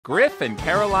Griff and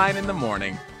Caroline in the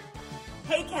morning.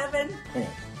 Hey, Kevin. Hang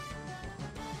on.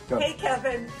 Go. Hey,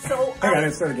 Kevin. So, Hang on,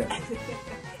 let's start again.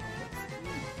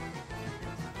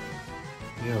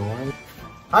 Yeah, why?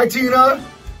 Hi, Tina.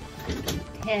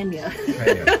 Tanya.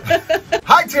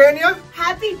 Hi, Tanya.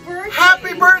 happy birthday.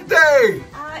 Happy birthday.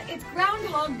 It's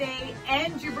Groundhog Day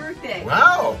and your birthday.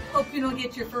 Wow. Hope you don't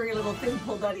get your furry little thing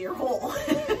pulled out of your hole.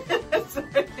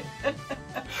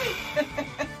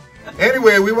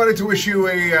 Anyway, we wanted to wish you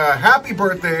a happy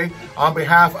birthday on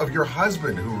behalf of your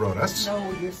husband who wrote us.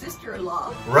 No, your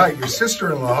sister-in-law. Right, your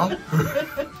sister-in-law.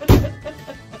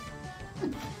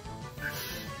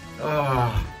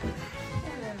 All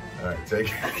right,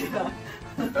 take it.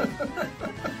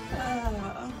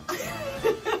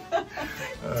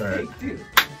 All right. Do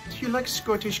you like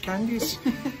Scottish candies?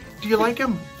 Do you like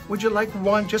them? Would you like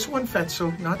one, just one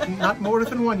fatso, not more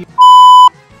than one?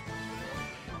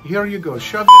 Here you go.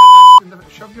 Shove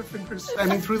your fingers,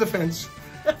 through the fence.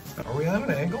 Are we on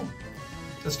an angle?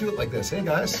 Let's do it like this. Hey,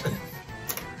 guys.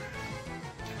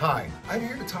 Hi, I'm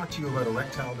here to talk to you about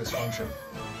erectile dysfunction.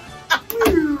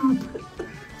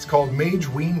 It's called mage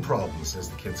ween problems, as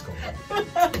the kids call it.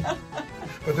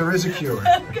 But there is a cure.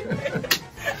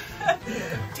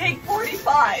 Take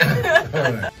 45.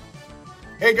 Right.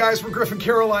 Hey guys, we're Griff and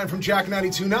Caroline from Jack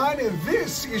 92.9, and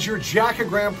this is your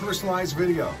Jackogram personalized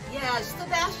video. Yeah,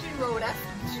 Sebastian wrote us.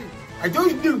 Are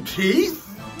those new teeth?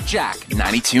 Jack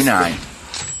 92.9.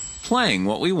 Playing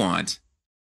what we want.